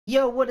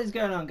Yo, what is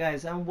going on,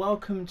 guys, and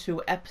welcome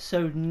to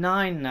episode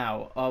 9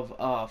 now of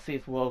our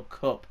FIFA World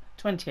Cup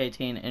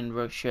 2018 in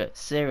Russia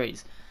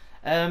series.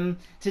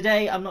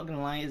 Today, I'm not going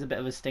to lie, it's a bit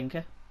of a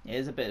stinker. It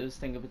is a bit of a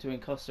stinker between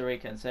Costa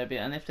Rica and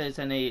Serbia, and if there's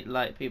any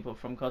people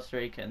from Costa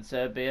Rica and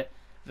Serbia,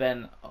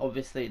 then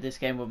obviously this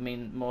game would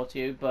mean more to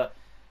you, but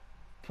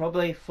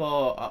probably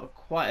for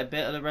quite a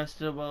bit of the rest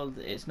of the world,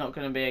 it's not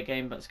going to be a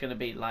game that's going to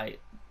be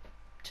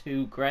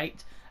too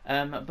great.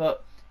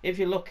 But if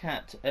you look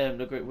at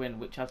the group win,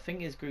 which I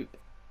think is Group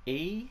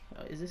E,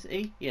 is this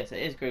E? Yes,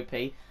 it is Group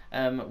E.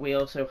 We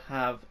also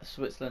have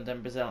Switzerland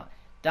and Brazil.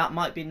 That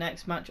might be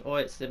next match, or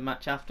it's the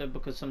match after,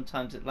 because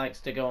sometimes it likes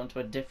to go on to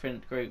a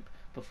different group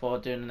before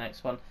doing the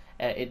next one.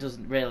 It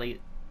doesn't really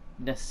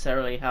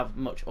necessarily have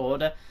much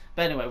order.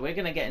 But anyway, we're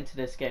going to get into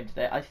this game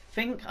today. I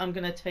think I'm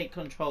going to take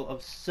control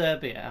of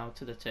Serbia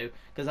out of the two,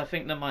 because I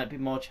think there might be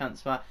more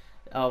chance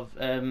of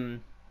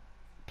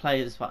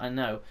players that I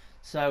know.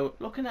 So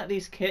looking at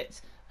these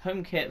kits,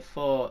 home kit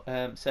for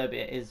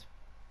Serbia is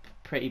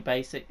pretty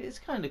basic. It's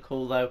kind of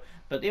cool though,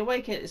 but the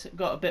away kit's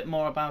got a bit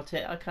more about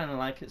it. I kind of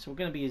like it, so we're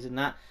going to be using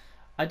that.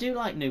 I do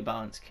like New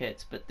Balance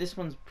kits, but this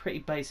one's pretty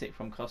basic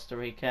from Costa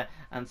Rica,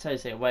 and so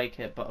is the away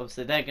kit, but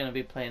obviously they're going to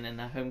be playing in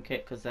their home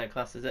kit because their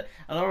class is it.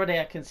 And already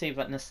I can see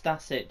that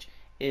Nastasic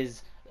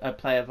is a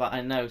player that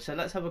I know, so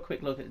let's have a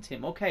quick look at the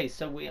team. Okay,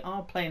 so we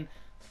are playing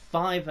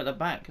 5 at the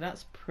back.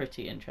 That's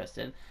pretty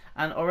interesting,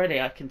 and already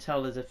I can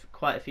tell there's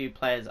quite a few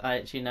players I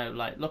actually know.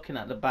 Like looking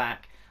at the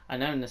back, I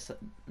know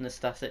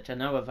Nastasic, I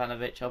know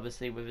Ivanovic,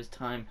 obviously with his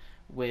time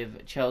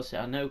with Chelsea.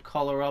 I know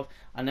Kolarov,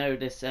 I know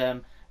this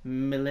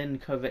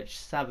Milinkovic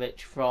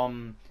Savic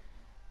from,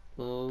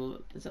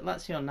 is it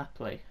Lazio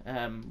Napoli?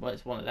 Well,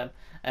 it's one of them.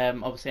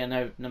 Obviously I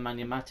know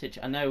Nemanja Matic,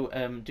 I know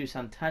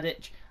Dusan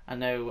Tadic, I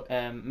know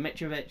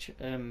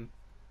Mitrovic,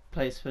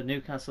 plays for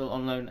Newcastle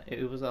on loan.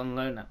 It was on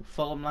loan at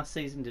Fulham last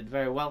season, did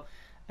very well.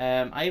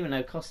 I even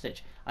know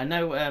Kostic. I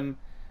know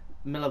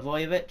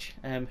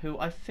Milivojevic, who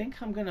I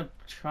think I'm going to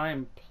try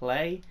and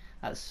play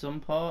at some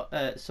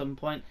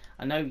point.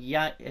 I know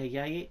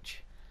Yajic.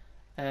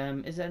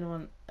 Is there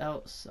anyone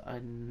else I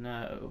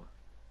know?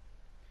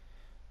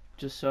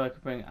 Just so I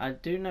could bring. I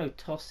do know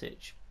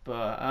Tosic,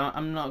 but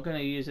I'm not going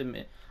to use him.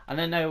 And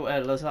I know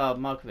Lazar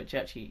Markovic.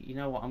 Actually, you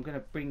know what? I'm going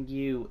to bring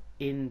you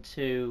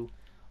into,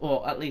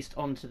 or at least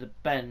onto the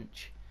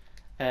bench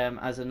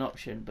as an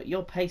option. But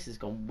your pace has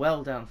gone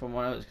well down from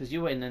what I was, because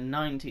you were in the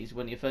 90s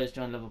when you first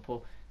joined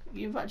Liverpool.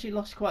 You've actually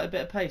lost quite a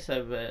bit of pace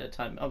over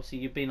time. Obviously,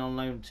 you've been on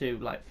loan to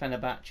like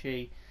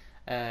Fenerbahce,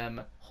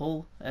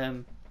 Hull.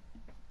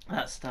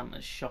 That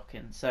stamina's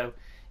shocking. So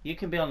you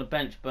can be on the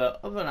bench,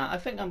 but other than that, I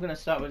think I'm going to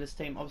start with this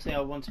team. Obviously,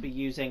 I want to be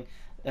using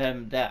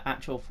their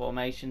actual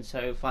formation,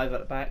 so 5 at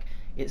the back.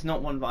 It's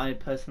not one that I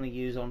personally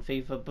use on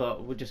FIFA,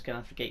 but we're just going to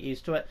have to get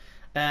used to it.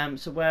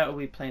 So where are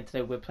we playing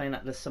today? We're playing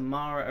at the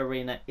Samara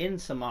Arena in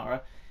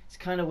Samara. It's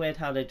kind of weird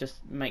how they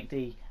just make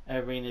the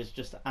arenas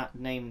just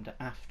named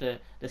after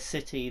the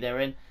city they're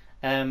in.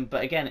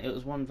 But again, it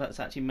was one that's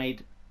actually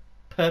made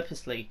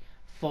purposely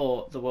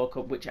for the World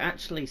Cup, which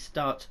actually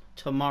starts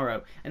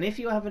tomorrow. And if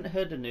you haven't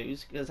heard the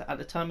news, because at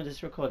the time of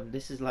this recording,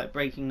 this is like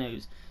breaking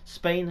news,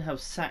 Spain have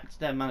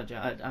sacked their manager.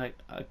 I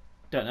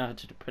don't know how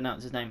to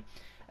pronounce his name,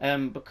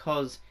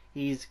 because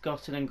he's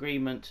got an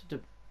agreement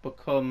to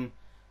become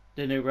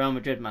the new Real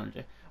Madrid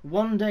manager.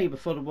 One day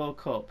before the World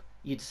Cup,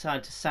 you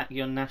decide to sack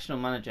your national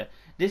manager.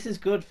 This is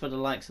good for the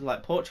likes of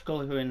like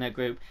Portugal, who are in their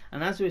group,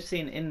 and as we've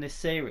seen in this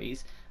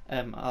series,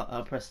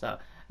 I'll press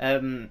that.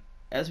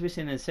 As we've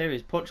seen in the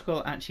series,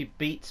 Portugal actually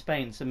beat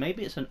Spain, so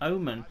maybe it's an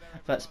omen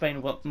that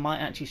Spain might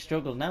actually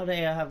struggle. Now they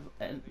have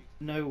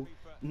no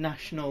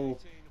national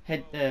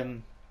head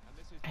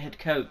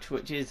coach,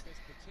 which is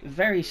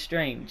very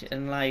strange.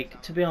 And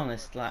like, to be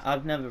honest, like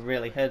I've never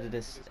really heard of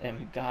this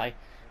guy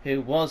who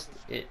was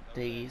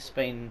the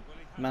Spain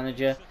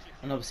manager,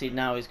 and obviously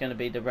now he's going to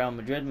be the Real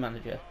Madrid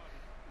manager.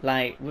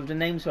 Like, with the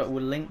names that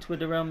were linked with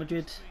the Real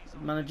Madrid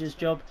manager's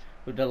job,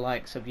 with the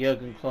likes of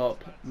Jurgen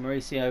Klopp,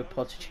 Mauricio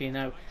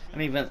Pochettino,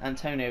 and even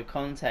Antonio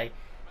Conte,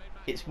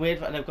 it's weird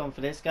that they've gone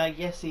for this guy.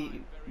 Yes,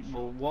 he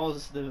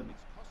was the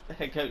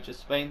head coach of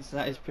Spain, so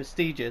that is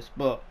prestigious,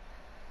 but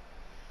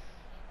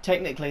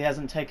technically he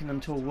hasn't taken them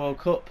to a World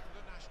Cup.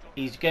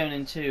 He's going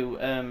into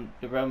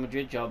the Real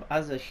Madrid job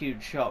as a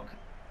huge shock.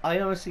 I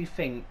honestly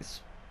think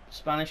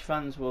Spanish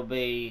fans will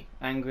be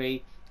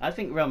angry. I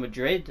think Real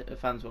Madrid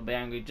fans will be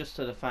angry just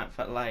to the fact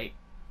that like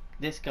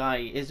this guy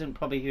isn't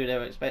probably who they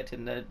were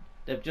expecting.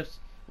 They've just,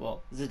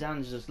 well,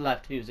 Zidane's just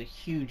left, who's a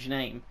huge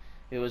name,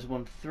 who has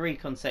won 3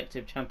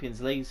 consecutive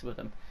Champions Leagues with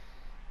them.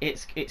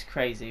 It's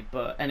crazy,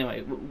 but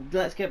anyway,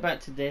 let's get back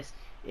to this.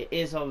 It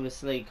is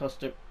obviously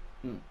Costa.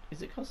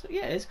 Is it Costa?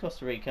 Yeah, it is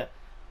Costa Rica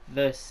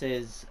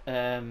versus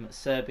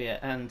Serbia,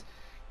 and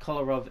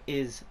Kolarov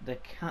is the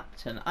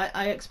captain.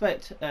 I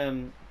expect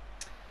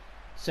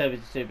Serbia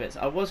to do bits.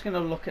 I was going to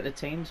look at the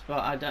teams,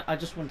 but I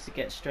just wanted to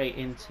get straight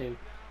into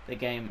the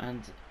game,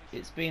 and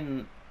it's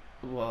been,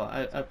 well,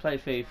 I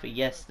played FIFA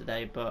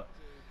yesterday, but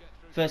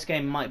First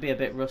game might be a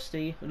bit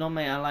rusty.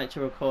 Normally I like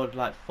to record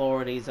like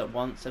 4 of these at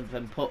once and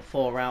then put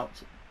 4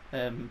 out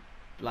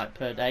like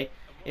per day.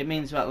 It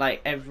means that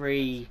like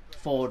every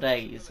 4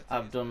 days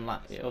I've done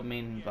like, it'll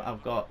mean that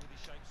I've got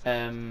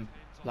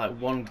like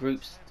one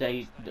group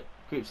stage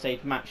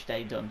match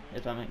day done,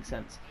 if that makes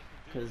sense,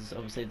 because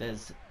obviously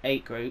there's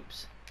 8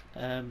 groups,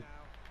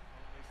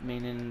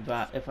 meaning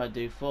that if I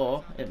do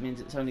 4 it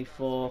means it's only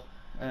 4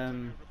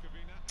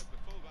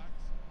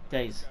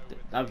 days.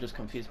 I've just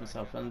confused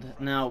myself. And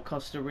now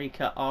Costa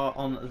Rica are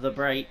on the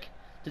break.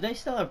 Do they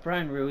still have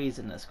Brian Ruiz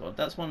in their squad?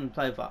 That's one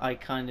player that I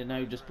kind of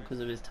know just because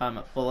of his time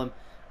at Fulham.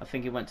 I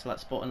think he went to like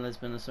Sporting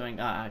Lisbon or something.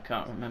 I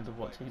can't remember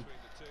what team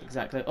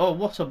exactly. Oh,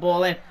 what a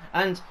ball in!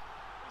 And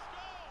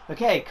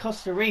okay,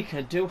 Costa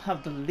Rica do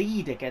have the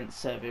lead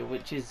against Serbia,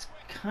 which is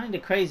kind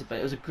of crazy, but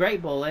it was a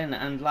great ball in,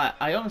 and like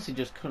I honestly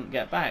just couldn't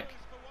get back.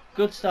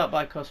 Good start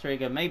by Costa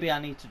Rica. Maybe I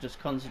need to just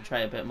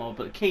concentrate a bit more.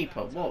 But the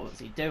keeper, what was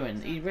he doing?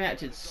 He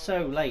reacted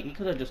so late. He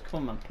could have just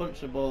come and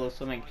punched the ball or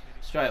something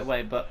straight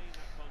away. But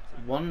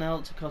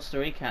 1-0 to Costa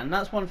Rica. And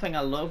that's one thing I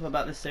love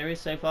about this series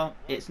so far.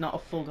 It's not a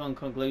foregone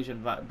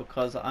conclusion that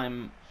because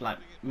I'm like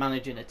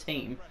managing a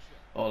team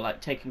or like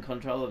taking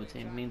control of a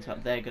team means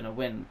that they're going to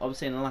win.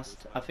 Obviously in the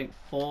last, I think,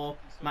 4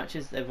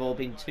 matches, they've all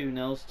been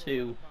 2-0s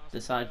to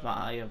the side that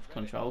I have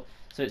control.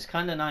 So it's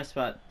kind of nice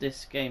that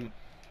this game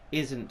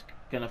isn't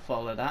going to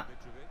follow that.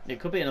 It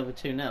could be another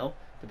 2-0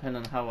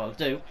 depending on how I'll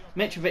do.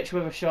 Mitrovic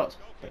with a shot,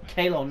 but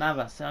Keylor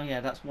Navas, oh yeah,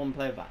 that's one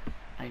player that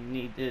I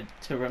needed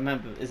to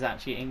remember is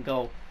actually in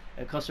goal.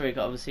 Costa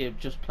Rica obviously have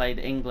just played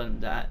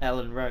England at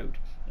Ellen Road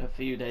a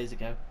few days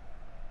ago,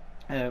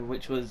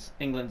 which was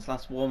England's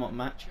last warm-up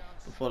match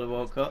before the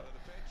World Cup,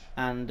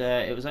 and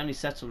it was only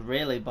settled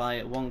really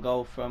by 1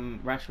 goal from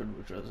Rashford,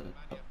 which was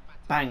a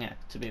banger,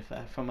 to be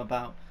fair, from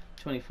about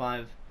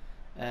 25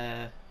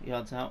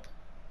 yards out.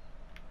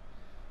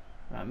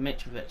 Right,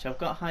 Mitrovic, I've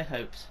got high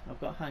hopes.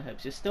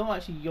 You're still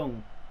actually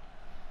young,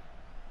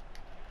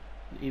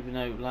 even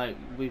though like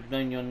we've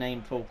known your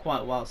name for quite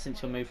a while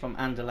since your move from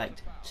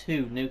Anderlecht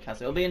to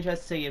Newcastle. It'll be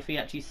interesting to see if he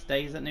actually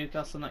stays at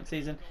Newcastle next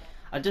season.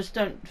 I just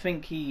don't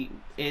think he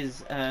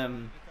is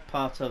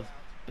part of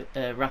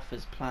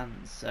Rafa's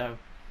plans, so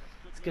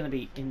it's going to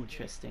be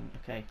interesting.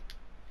 Okay,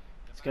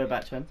 let's go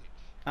back to him.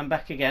 I'm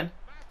back again.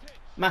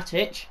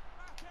 Matic,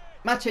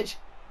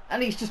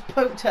 and he's just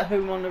poked at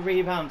home on the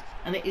rebound,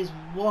 and it is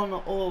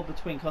 1-1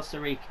 between Costa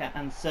Rica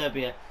and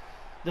Serbia.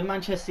 The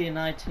Manchester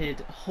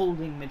United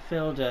holding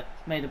midfielder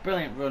made a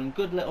brilliant run,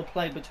 good little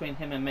play between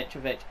him and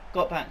Mitrovic,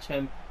 got back to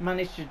him,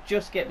 managed to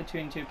just get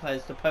between 2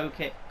 players to poke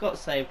it, got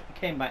saved,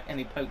 came back and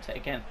he poked it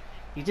again.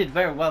 He did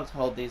very well to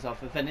hold these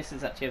off, and this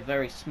is actually a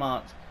very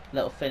smart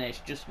little finish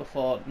just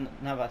before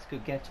Navas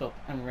could get up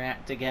and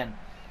react again.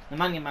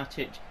 Nemanja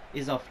Matic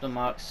is off the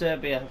mark.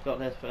 Serbia have got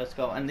their first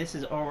goal, and this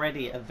is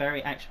already a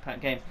very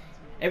action-packed game.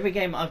 Every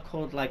game I've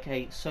called like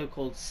a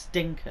so-called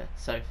stinker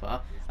so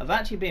far. I've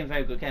actually been a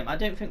very good game. I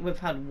don't think we've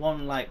had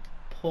one like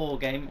poor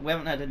game. We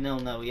haven't had a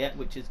 0-0 yet,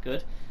 which is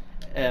good.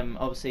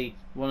 Obviously,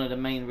 one of the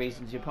main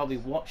reasons you probably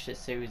watch this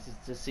series is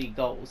to see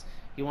goals.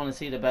 You want to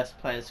see the best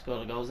players score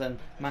the goals, and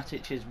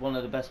Matic is one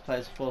of the best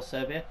players for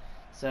Serbia.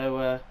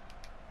 So,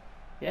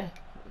 yeah,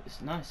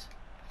 it's nice.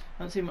 I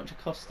haven't seen much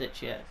of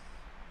Kostic yet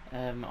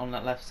on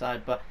that left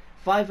side, but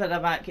 5 at the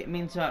back, it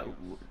means that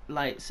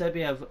like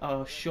Serbia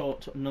are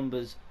short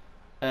numbers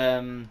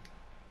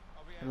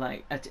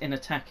like in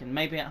attacking.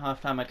 Maybe at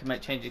half time I can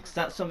make changes, because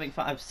that's something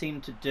that I've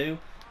seemed to do.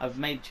 I've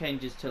made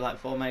changes to like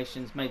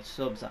formations, made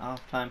subs at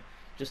half time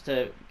just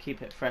to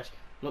keep it fresh.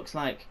 Looks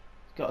like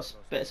he's got a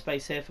bit of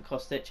space here for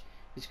Kostic.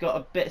 He's got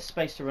a bit of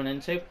space to run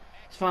into.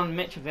 He's found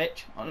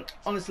Mitrovic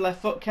on his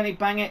left foot. Can he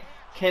bang it?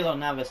 Keylor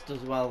Navas does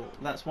well.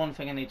 That's one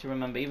thing I need to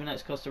remember. Even though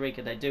it's Costa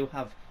Rica, they do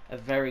have a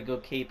very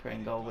good keeper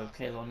in goal with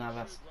Keylor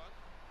Navas.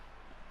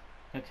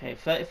 Okay,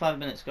 35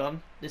 minutes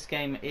gone. This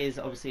game is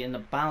obviously in the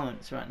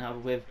balance right now,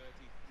 with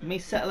me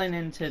settling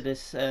into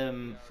this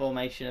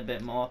formation a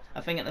bit more.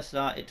 I think at the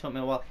start it took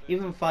me a while.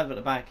 Even 5 at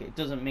the back, it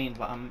doesn't mean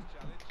that I'm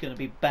going to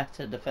be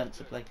better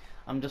defensively.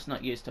 I'm just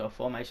not used to a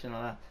formation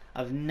like that.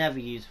 I've never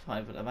used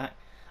 5 at the back.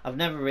 I've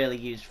never really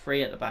used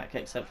 3 at the back,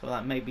 except for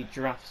like maybe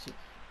drafts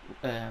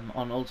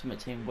on Ultimate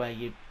Team where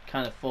you're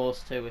kind of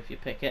forced to if you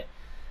pick it.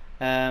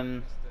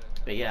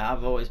 But yeah,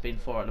 I've always been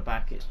 4 at the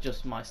back. It's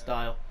just my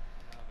style.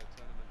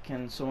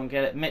 Can someone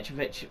get it?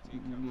 Mitrovic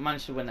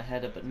managed to win a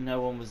header, but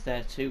no one was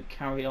there to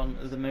carry on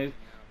the move.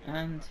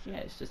 And yeah,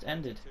 it's just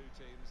ended.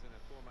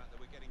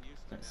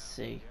 Let's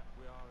see.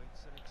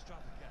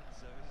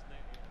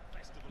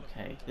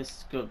 Okay, this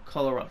is good.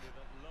 Kolarov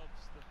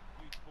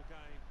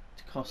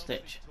to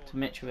Kostic to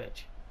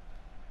Mitrovic.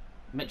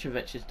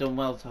 Mitrovic has done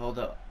well to hold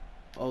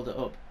it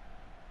up.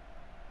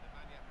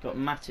 Got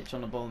Matic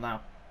on the ball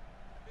now.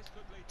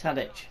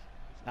 Tadic.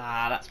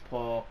 Ah, that's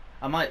poor.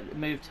 I might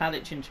move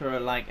Tadic into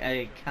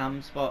a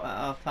cam spot at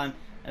half time,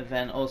 and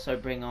then also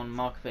bring on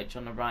Markovic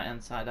on the right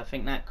hand side. I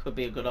think that could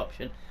be a good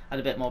option. Add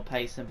a bit more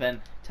pace, and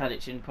then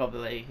Tadic in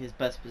probably his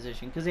best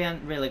position, because he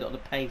hasn't really got the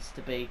pace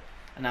to be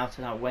an out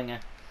and out winger.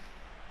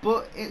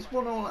 But it's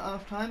 1-1 at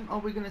half time. Are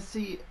we going to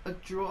see a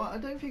draw? I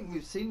don't think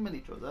we've seen many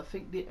draws. I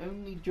think the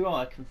only draw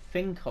I can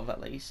think of,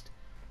 at least,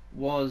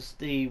 was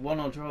the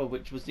 1-1 draw,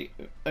 which was the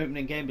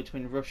opening game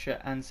between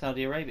Russia and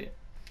Saudi Arabia.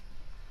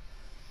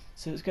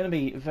 So it's going to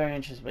be very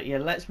interesting. But yeah,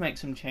 let's make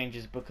some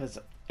changes because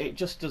it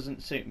just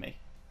doesn't suit me.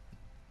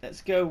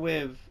 Let's go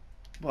with...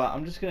 Well,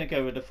 I'm just going to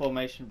go with the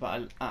formation, but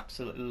I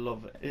absolutely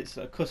love it. It's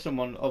a custom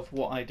one of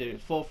what I do.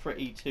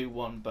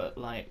 4-3-2-1, but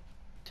like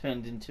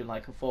turned into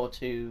like a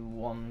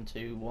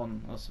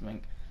 4-2-1-2-1 or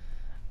something.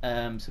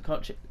 So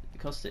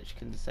Kostic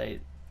can stay,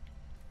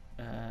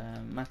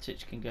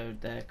 Matic can go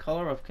there,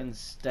 Kolarov can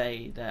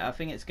stay there. I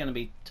think it's going to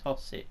be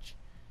Tosic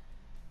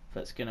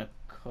that's going to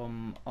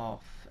come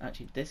off.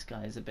 Actually, this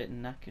guy is a bit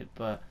knackered,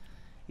 but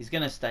he's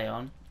going to stay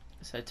on.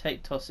 So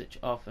take Tosic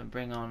off and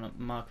bring on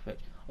Markovic.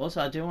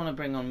 Also, I do want to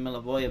bring on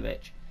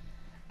Milivojevic,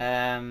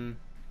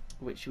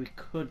 which we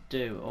could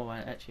do. Oh,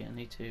 I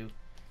need to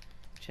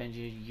change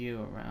your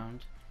U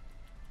around.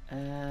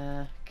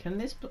 Can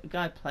this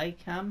guy play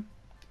Cam?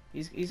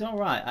 He's all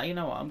right. You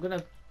know what? I'm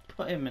gonna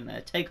put him in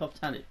there. Take off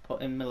Tadic,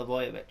 put in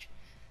Milivojevic.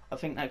 I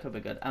think that could be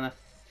good. And I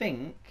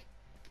think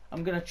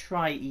I'm gonna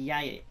try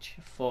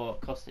Yajic for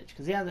Kostic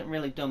because he hasn't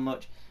really done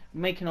much.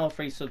 Making all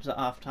 3 subs at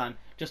half time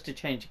just to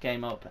change the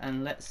game up,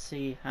 and let's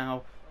see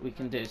how we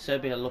can do.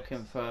 Serbia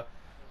looking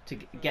to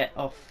get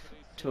off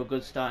to a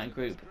good starting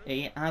group,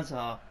 as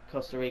are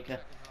Costa Rica,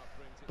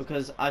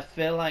 because I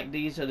feel like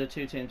these are the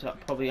 2 teams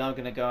that probably are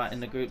going to go out in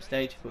the group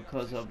stage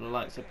because of the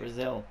likes of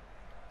Brazil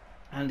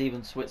and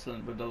even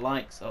Switzerland, with the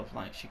likes of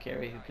like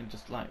Shaqiri, who can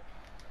just like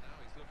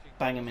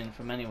bang him in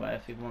from anywhere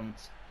if he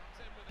wants.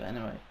 But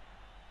anyway,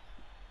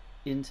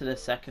 into the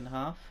second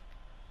half.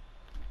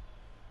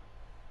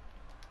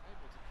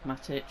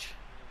 Matic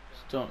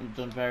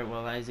done very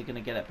well there. Is he going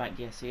to get it back?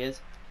 Yes, he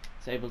is.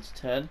 He's able to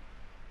turn.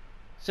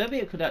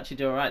 Serbia could actually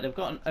do alright. They've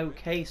got an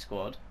okay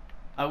squad.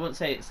 I wouldn't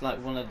say it's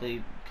like one of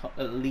the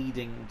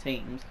leading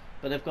teams,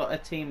 but they've got a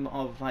team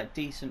of like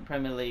decent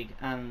Premier League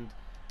and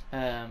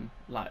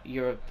like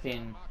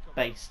European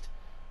based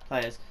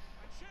players.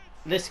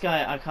 This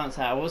guy I can't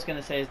say. I was going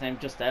to say his name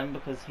just then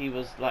because he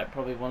was like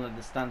probably one of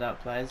the standout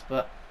players,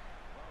 but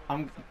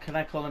can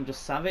I call him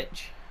just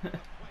Savage?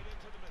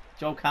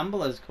 Joel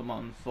Campbell has come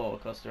on for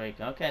Costa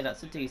Rica. Okay,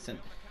 that's a decent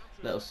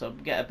little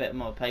sub. Get a bit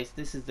more pace.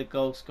 This is the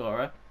goal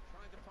scorer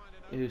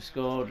who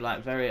scored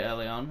like very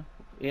early on.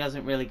 He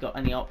hasn't really got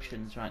any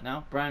options right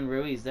now. Brian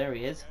Ruiz, there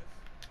he is.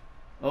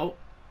 Oh,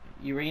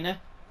 Urena.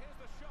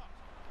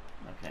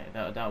 Okay,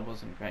 that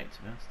wasn't great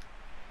to be honest.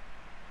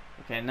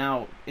 Okay,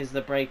 now is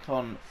the break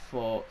on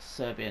for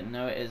Serbia?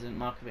 No, it isn't.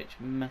 Markovic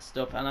messed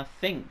up, and I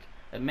think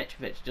that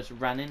Mitrovic just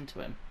ran into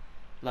him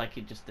like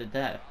he just did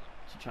there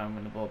to try and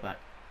win the ball back.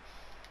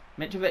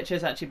 Mitrovic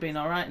has actually been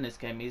alright in this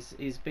game.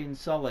 He's been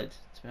solid,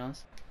 to be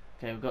honest.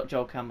 Okay, we've got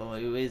Joel Campbell,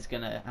 who is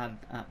going to add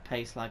at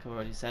pace, like I've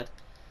already said.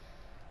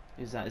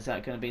 Is that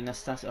going to be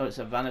Nastas? Oh, it's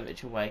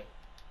Ivanovic away.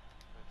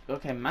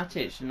 Okay,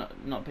 Matic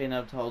not being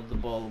able to hold the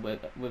ball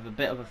with a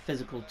bit of a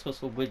physical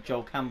tussle with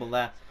Joel Campbell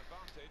there.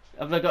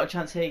 Have they got a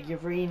chance here?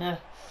 Urena.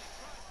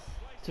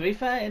 To be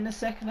fair, in the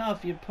second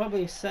half, you'd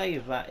probably say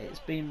that it's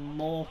been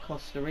more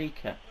Costa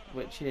Rica,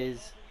 which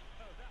is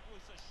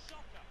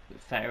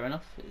fair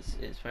enough.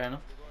 It's fair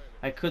enough.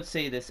 I could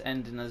see this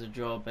ending as a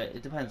draw, but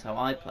it depends how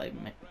I play.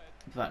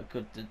 That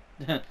could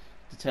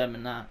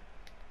determine that.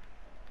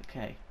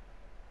 Okay.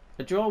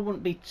 A draw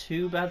wouldn't be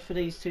too bad for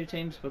these 2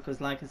 teams because,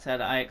 like I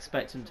said, I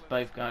expect them to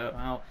both go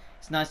out.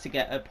 It's nice to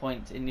get a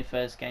point in your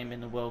first game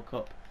in the World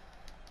Cup.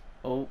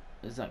 Oh,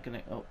 is that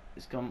going to... Oh,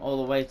 it's gone all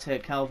the way to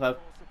Calvo.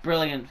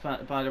 Brilliant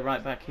by the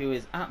right back, who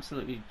is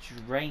absolutely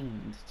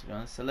drained, to be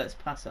honest. So let's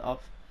pass it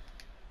off.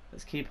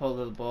 Let's keep hold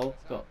of the ball.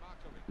 Got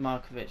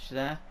Markovic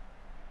there.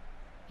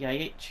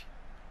 Yajic.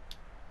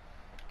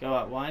 Go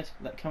out wide.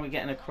 Can we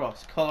get in a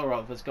cross?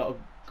 Kolarov has got a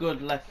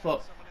good left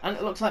foot. And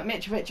it looks like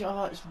Mitrovic.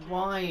 Oh, it's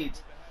wide.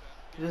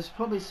 There's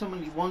probably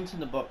someone you want in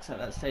the box at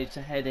that stage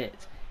to head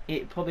it.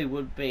 It probably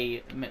would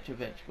be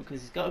Mitrovic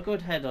because he's got a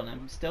good head on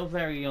him. Still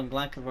very young,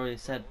 like I've already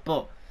said,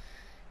 but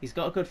he's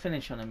got a good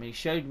finish on him. He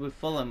showed with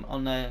Fulham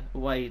on their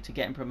way to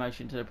getting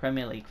promotion to the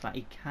Premier League that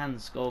he can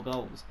score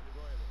goals.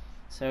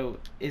 So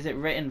is it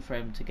written for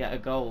him to get a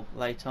goal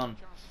late on?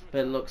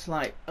 But it looks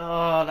like,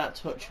 oh, that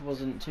touch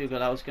wasn't too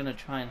good. I was going to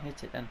try and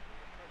hit it then.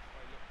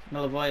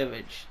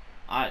 Milivojevic,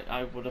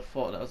 I would have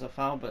thought that was a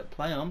foul, but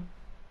play on.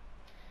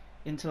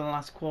 Into the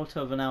last quarter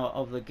of an hour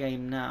of the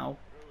game now.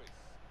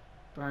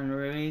 Brian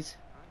Ruiz,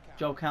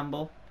 Joel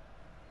Campbell,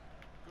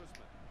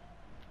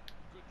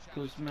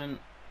 Guzman,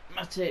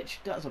 Matic,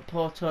 that's a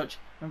poor touch.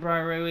 And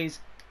Brian Ruiz,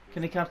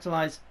 can he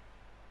capitalise?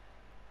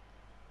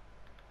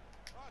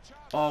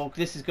 Oh,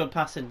 this is good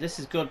passing. This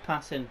is good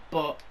passing,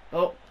 but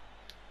oh,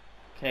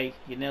 okay,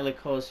 you nearly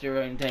caused your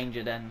own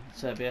danger then,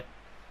 Serbia.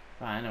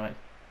 Right, anyway,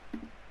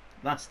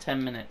 last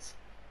 10 minutes.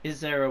 Is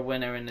there a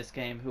winner in this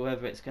game?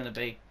 Whoever it's going to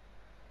be.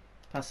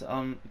 Pass it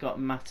on. Got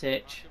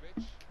Matic,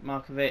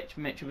 Markovic,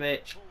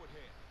 Mitrovic.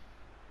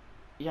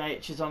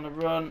 Yajic is on the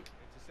run.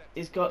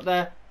 He's got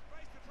there.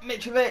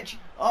 Mitrovic.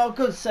 Oh,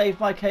 good save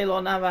by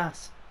Keylor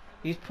Navas.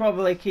 He's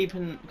probably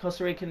keeping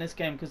Costa Rica in this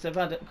game because they've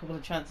had a couple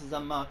of chances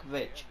on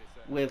Markovic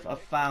with a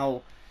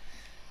foul.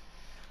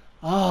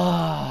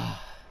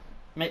 Ah,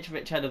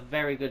 Mitrovic had a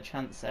very good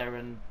chance there,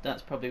 and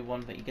that's probably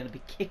one that you're going to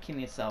be kicking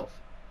yourself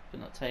for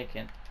not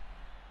taking.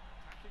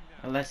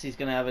 Unless he's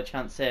going to have a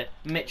chance here.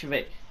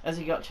 Mitrovic, has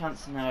he got a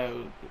chance?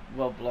 No,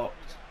 well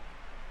blocked.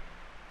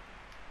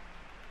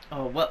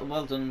 Oh,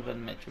 well done,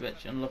 Van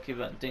Mitrovic. Unlucky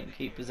that didn't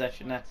keep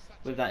possession there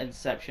with that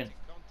interception.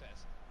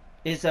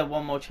 Is there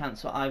one more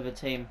chance for either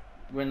team?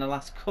 We're in the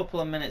last couple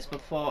of minutes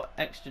before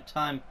extra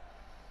time.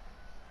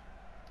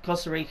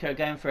 Costa Rica are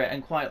going for it,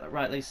 and quite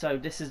rightly so.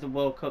 This is the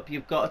World Cup.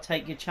 You've got to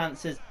take your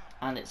chances,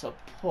 and it's a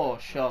poor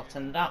shot,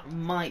 and that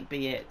might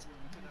be it.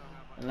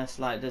 Unless,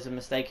 like, there's a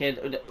mistake here.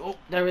 Oh,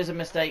 there is a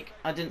mistake.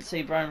 I didn't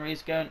see Brian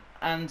Reeves going,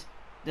 and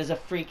there's a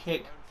free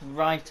kick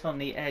right on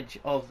the edge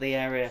of the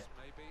area.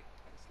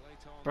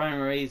 Brian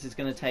Reeves is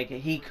going to take it.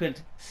 He could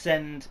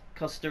send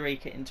Costa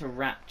Rica into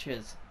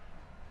raptures.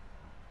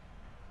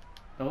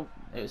 Oh,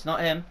 it's not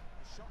him.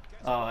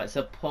 Oh, it's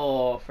a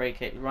poor free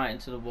kick right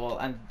into the wall,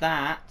 and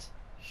that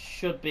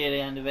should be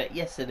the end of it.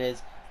 Yes, it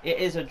is. It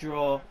is a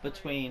draw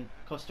between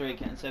Costa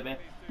Rica and Serbia.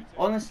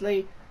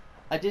 Honestly,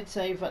 I did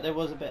say that there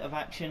was a bit of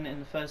action in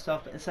the first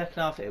half, but in the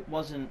second half it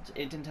wasn't.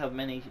 It didn't have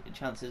many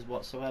chances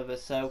whatsoever.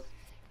 So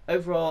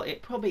overall,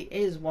 it probably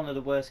is one of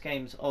the worst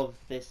games of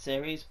this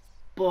series.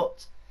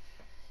 But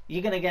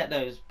you're gonna get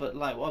those. But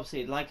like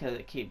obviously, like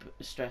I keep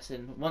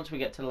stressing, once we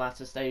get to the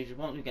latter stages,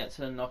 once we get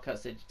to the knockout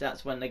stage,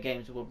 that's when the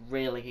games will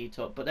really heat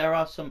up. But there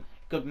are some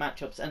good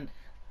matchups, and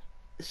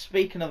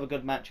speaking of a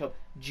good matchup,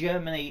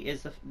 Germany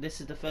is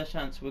this is the first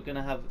chance we're going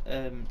to have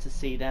to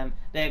see them.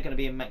 They're going to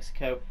be in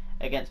Mexico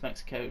against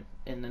Mexico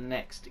in the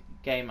next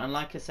game, and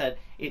like I said,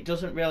 it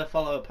doesn't really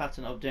follow a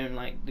pattern of doing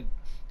like the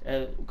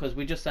because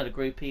we just had a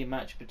Group E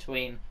match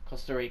between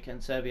Costa Rica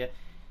and Serbia.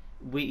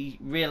 We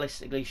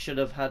realistically should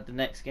have had the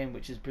next game,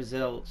 which is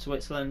Brazil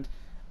Switzerland,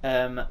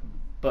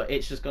 but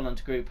it's just gone on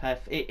to Group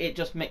F. It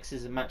just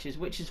mixes the matches,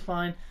 which is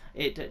fine.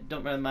 It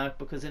don't really matter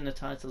because in the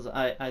titles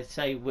I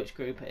say which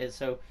group it is,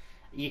 so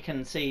you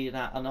can see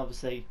that. And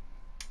obviously,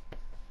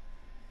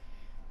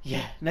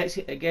 yeah, next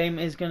game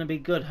is going to be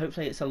good.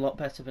 Hopefully it's a lot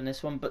better than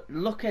this one. But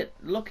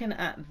looking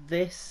at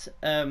this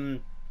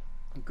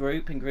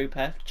group in Group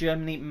F,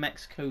 Germany,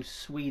 Mexico,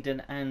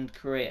 Sweden and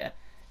Korea,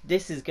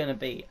 this is going to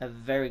be a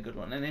very good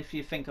one. And if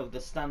you think of the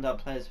standout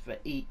players for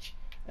each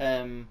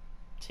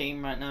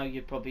team right now,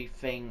 you'd probably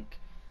think,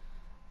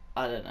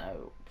 I don't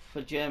know,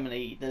 for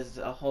Germany there's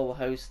a whole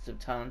host of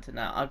talent in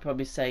that. I'd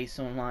probably say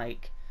someone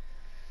like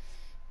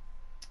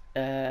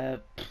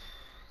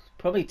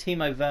probably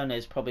Timo Werner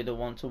is probably the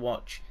one to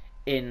watch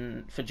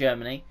for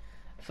Germany.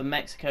 For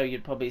Mexico,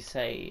 you'd probably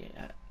say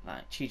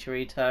like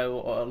Chicharito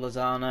or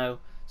Lozano,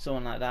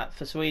 someone like that.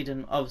 For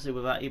Sweden, obviously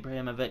without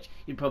Ibrahimovic,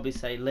 you'd probably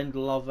say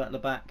Lindelof at the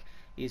back.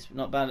 He's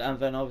not bad. And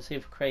then obviously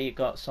for Korea, you've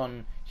got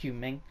Son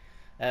Heung-min,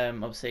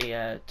 obviously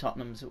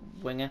Tottenham's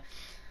winger.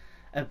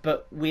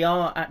 But we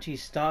are actually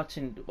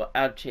starting. Well,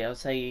 actually, I'll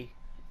say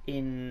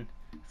in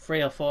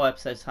 3 or 4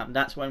 episodes time,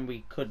 that's when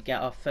we could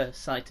get our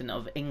first sighting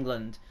of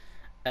England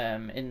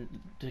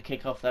to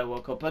kick off their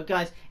World Cup. But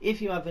guys,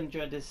 if you have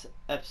enjoyed this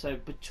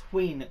episode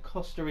between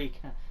Costa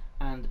Rica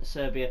and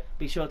Serbia,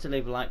 be sure to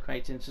leave a like,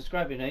 rate and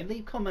subscribe.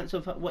 Leave comments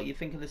of what you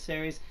think of the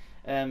series.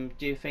 Do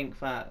you think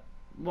that,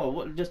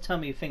 well, just tell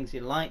me things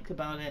you like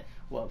about it,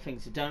 what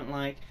things you don't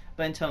like.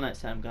 But until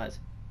next time guys,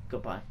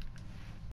 goodbye.